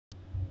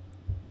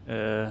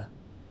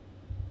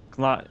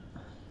Like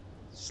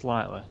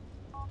slightly.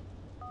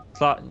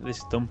 It's like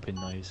this dumping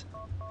noise.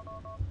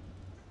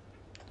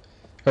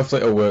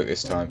 Hopefully it'll work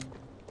this time.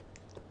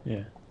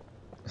 Yeah.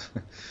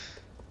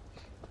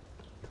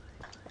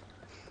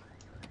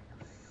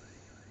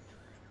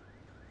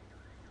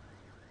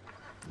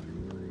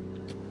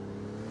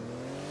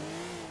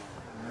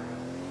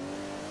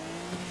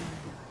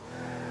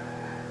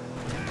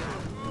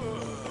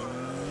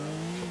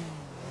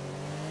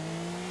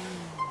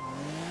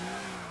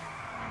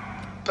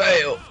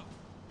 Bail!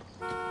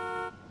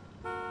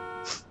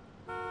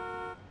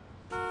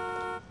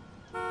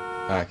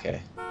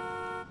 Okay.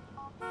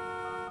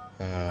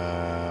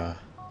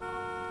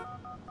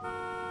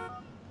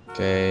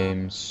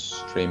 Games,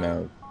 stream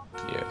mode,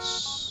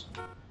 yes.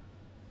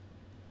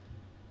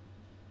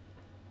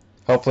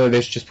 Hopefully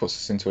this just puts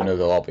us into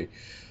another lobby.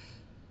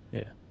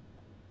 Yeah.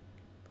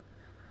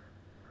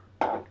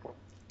 Oh,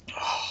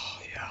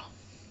 yeah.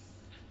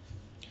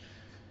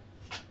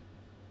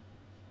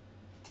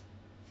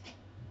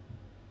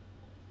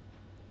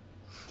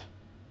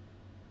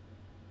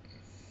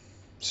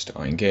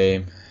 Starting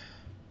game.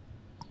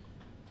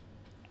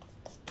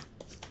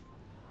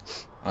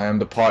 I am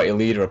the party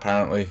leader,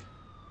 apparently.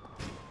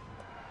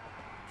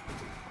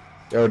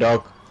 Yo,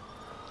 dog.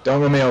 Don't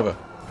run me over.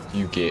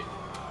 You get.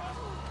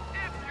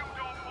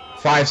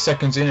 5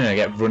 seconds in and I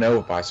get run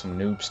over by some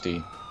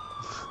noobstein.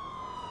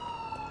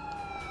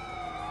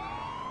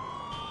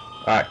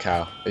 Alright,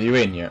 Kyle. Are you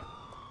in yet?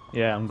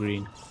 Yeah, I'm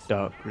green.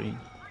 Dark green.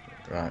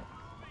 Right.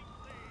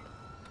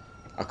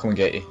 I'll come and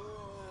get you.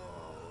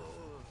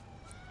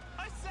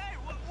 I say,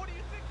 what do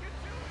you think you're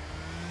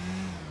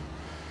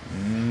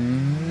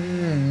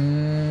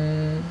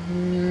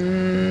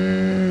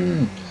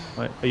doing?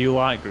 Wait, are you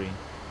light green?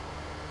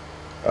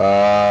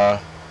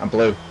 I'm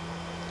blue.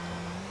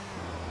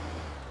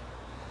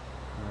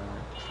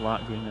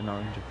 Light green and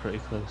orange are pretty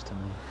close to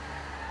me.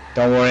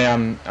 Don't worry,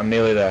 I'm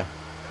nearly there.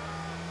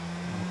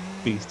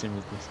 I'm beasting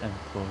with this M4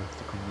 if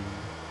they come in.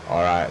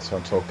 Alright, that's what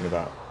I'm talking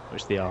about.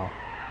 Which they are.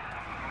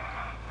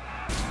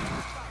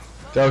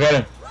 Go get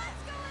him.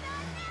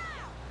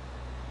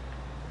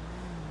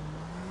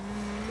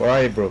 Where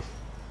are you, bro?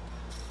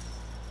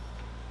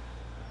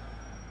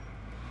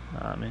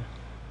 I mean,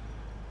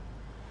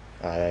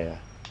 Ah, yeah.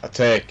 I'll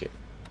take it.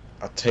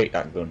 I'll take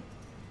that gun.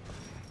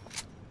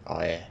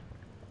 Oh, yeah.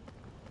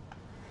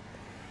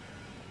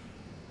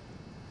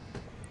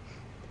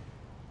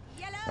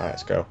 Alright,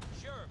 let's go.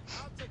 Sure,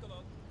 I'll take a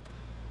look.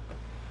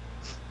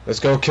 Let's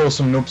go kill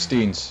some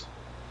noobsteins.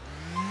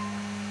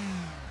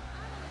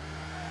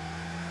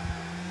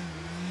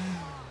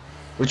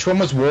 Which one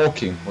was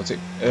walking? Was it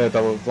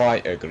the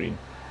lighter green?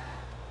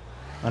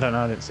 I don't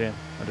know, I didn't see him.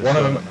 I just One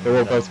of saw them, they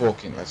were both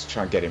walking. Let's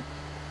try and get him.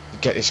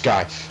 Get this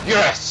guy.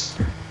 Yes!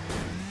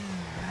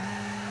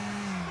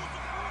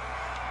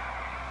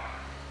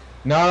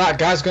 No, that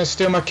guy's gonna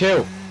steal my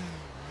kill.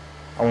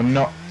 I will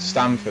not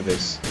stand for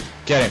this.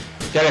 Get him.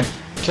 Get him.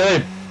 Kill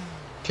him.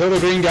 Kill the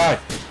green guy.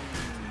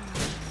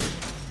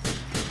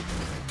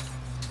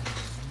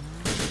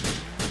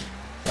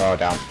 Oh,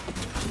 damn.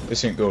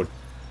 This ain't good.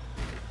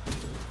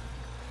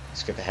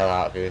 Let's get the hell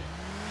out of here.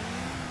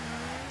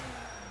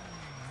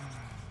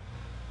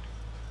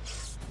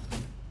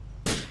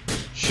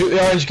 Shoot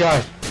the orange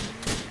guy.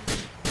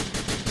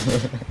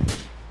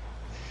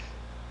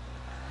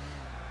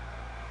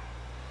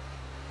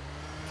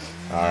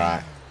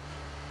 Alright.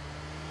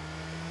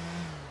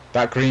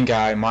 That green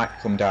guy might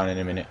come down in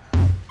a minute.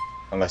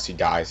 Unless he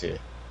dies here.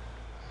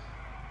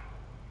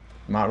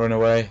 Might run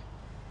away.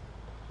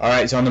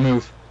 Alright, he's on the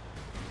move.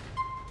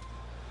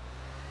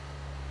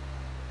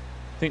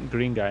 I think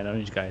green guy and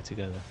orange guy are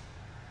together.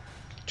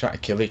 Trying to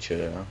kill each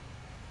other now.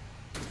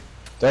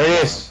 There he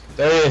is!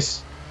 There he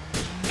is!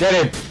 Get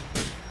him!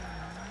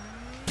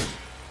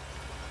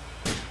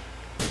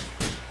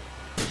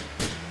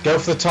 Go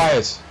for the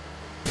tyres.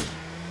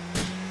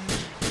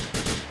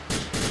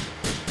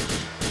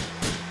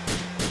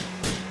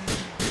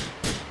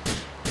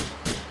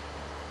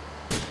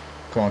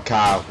 Come on,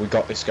 Kyle, we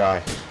got this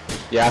guy.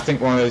 Yeah, I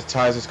think one of the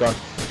tyres has gone.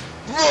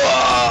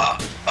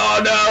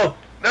 Oh no!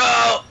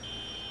 No!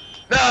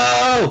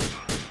 No!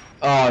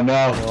 Oh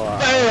no!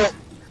 Fail!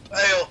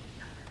 Fail!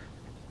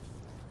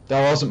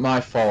 That wasn't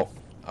my fault.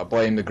 I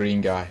blame the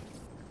green guy.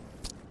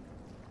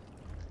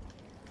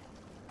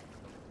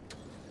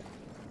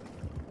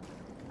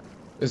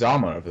 There's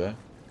armor over there.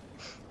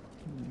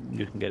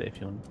 You can get it if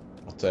you want.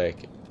 I'll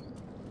take it.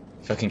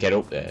 If I can get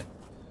up there.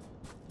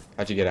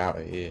 How'd you get out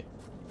of here?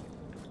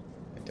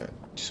 Do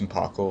some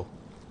parkour.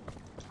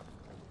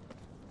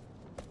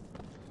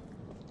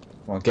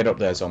 Come on, get up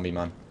there, zombie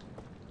man.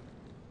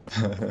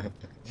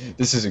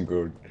 This isn't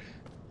good.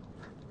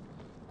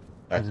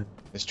 Right,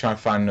 let's try and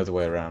find another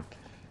way around.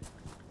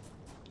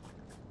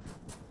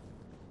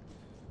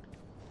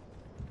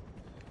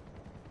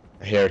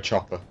 I hear a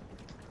chopper.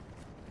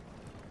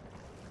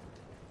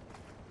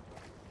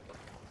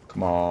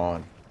 Come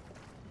on.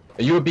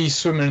 Are you a beast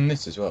swimmer in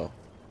this as well?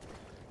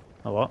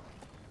 A what?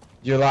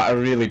 You're like a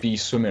really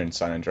beast swimmer in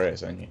San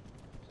Andreas, aren't you?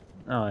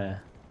 Oh yeah.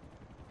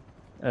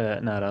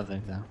 No, I don't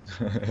think so.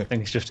 I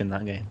think it's just in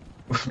that game.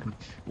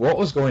 What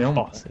was going on?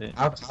 Boss it.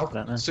 How I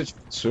don't know. such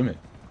swimming?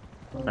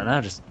 And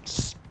now just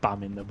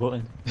spamming the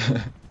button.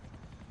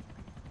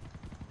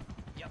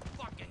 You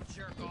fucking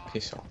jerk off.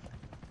 Piss off.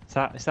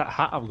 It's that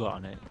hat I've got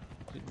on it.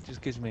 It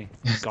just gives me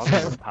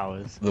godlike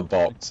powers. The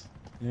box.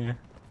 Yeah.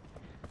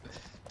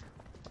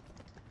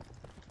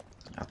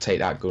 I'll take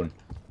that gun.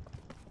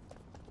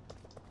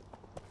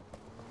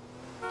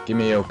 Give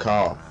me your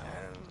car.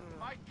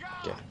 My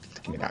God.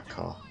 Give me that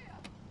car.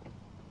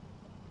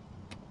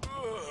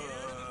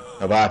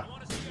 Not bad.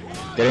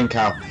 Get in,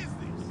 Cal.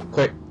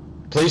 Quick.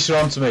 Police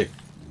are on to me.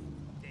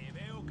 Te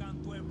veo,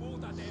 canto de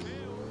puta, te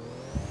veo.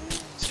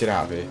 Let's get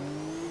out of here.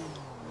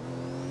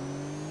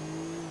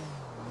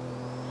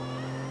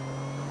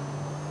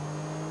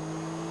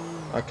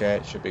 Okay,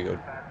 it should be good.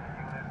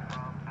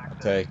 I'll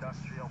take. Can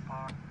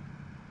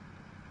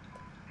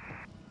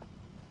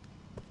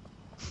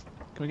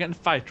we get in the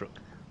fire truck?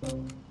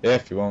 Yeah,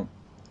 if you want.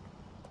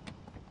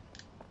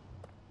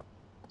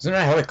 Isn't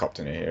there a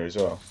helicopter in here as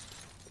well?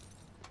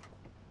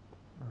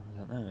 Oh, I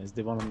don't know. Is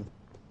there one on the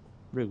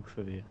roof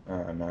of you?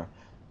 No.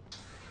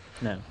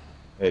 No.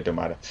 It don't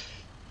matter.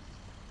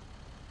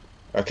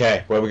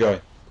 Okay, where are we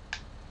going?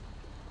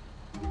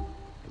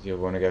 You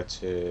want to go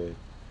to...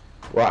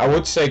 Well, I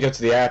would say go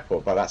to the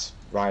airport, but that's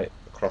right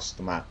across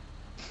the map.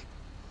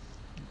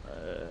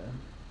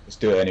 Let's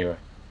do it anyway.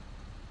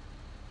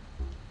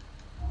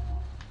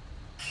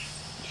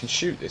 You can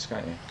shoot this,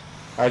 can't you?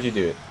 How do you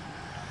do it?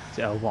 Is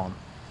it L1?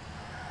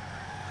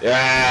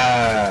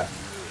 Yeah!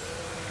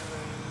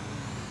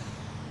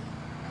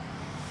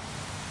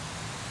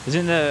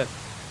 Isn't the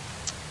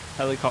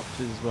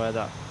helicopters where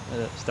that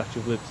Statue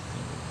of Liberty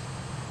thing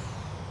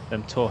is?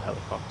 Them tour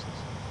helicopters?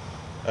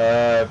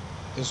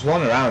 There's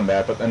one around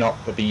there, but they're not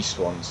the beast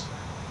ones.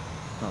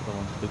 Not the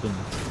ones with the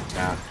guns.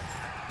 Nah.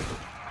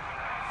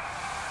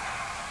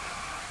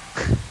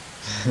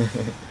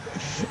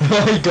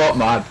 He got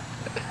mad.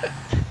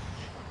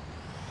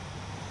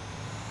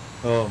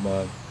 Oh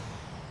man.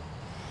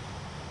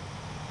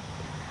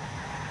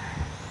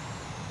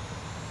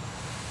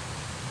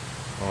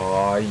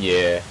 Oh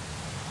yeah.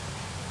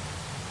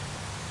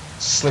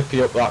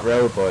 Slippy up that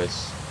road,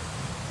 boys.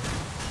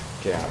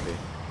 Get out of here.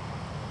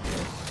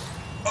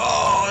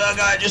 Oh, that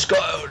guy just got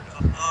out.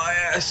 Oh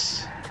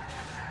yes.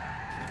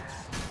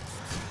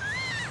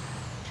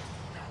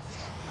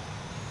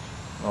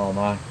 Oh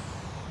man.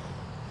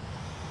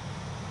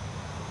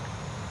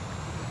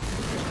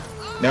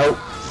 No.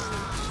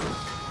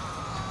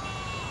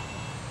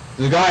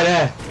 There's a guy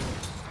there.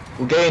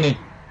 We're gaining.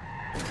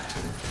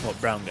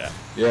 What, brown guy?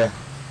 Yeah.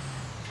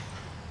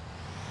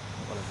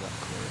 What is that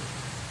called?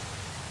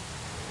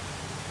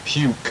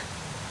 Puke.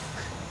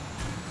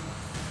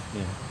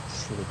 Yeah,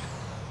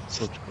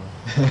 sludge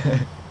colour.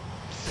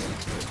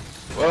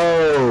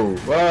 Whoa!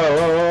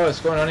 Whoa! What's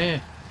going on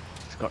here?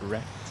 It's got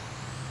wrecked.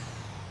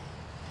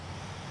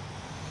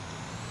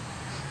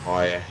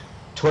 Oh yeah.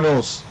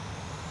 Tunnels.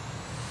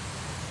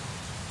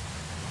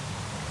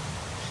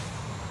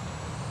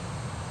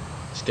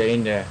 Let's get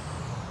in there.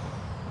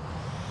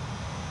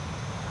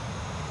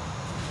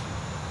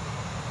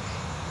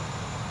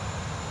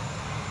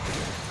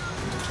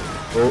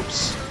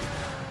 Oops.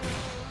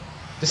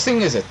 This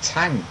thing is a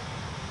tank.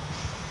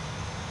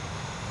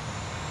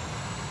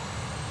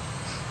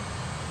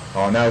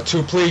 Oh no,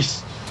 two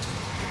police.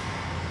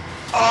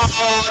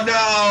 Oh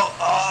no!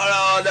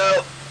 Oh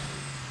no!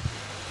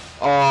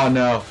 Oh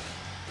no!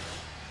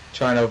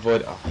 Trying to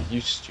avoid. Oh, you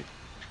stupid.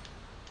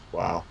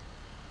 Wow.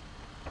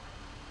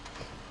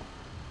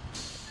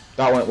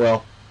 That went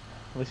well.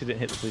 At least you didn't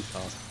hit the police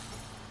cars.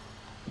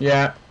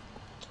 Yeah,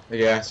 I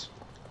guess.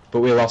 But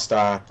we lost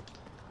our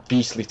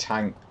beastly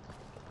tank.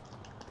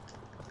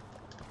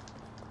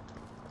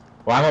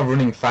 Why am I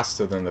running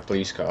faster than the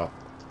police car?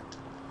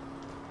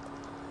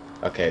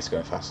 Okay, it's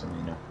going faster than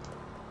me now.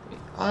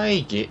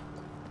 I get.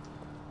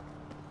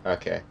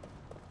 Okay.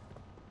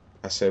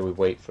 I say we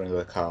wait for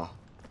another car.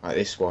 Like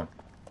this one.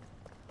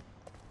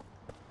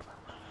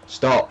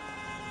 Stop!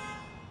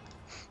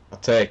 I'll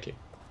take it.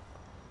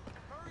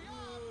 Hurry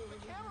up!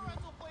 The camera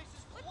rental place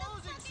is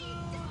closing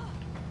soon.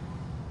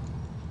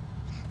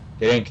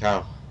 Get in,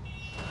 Cal.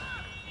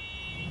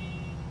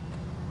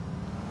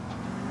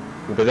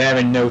 We'll be there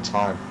in no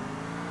time.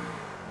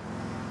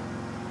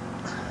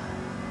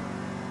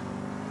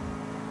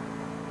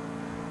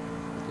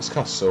 This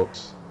car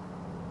sucks.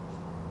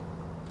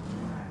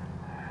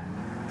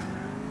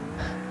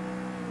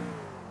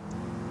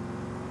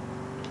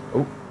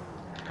 Oh.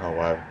 Oh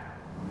wow.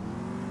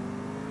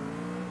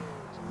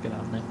 Get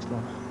out next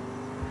one.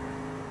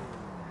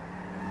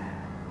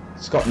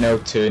 It's got no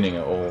turning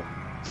at all.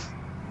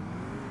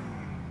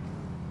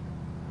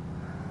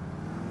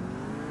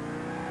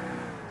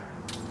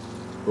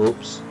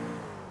 Oops.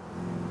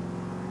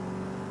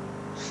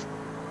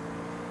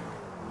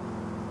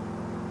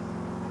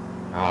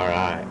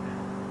 Alright.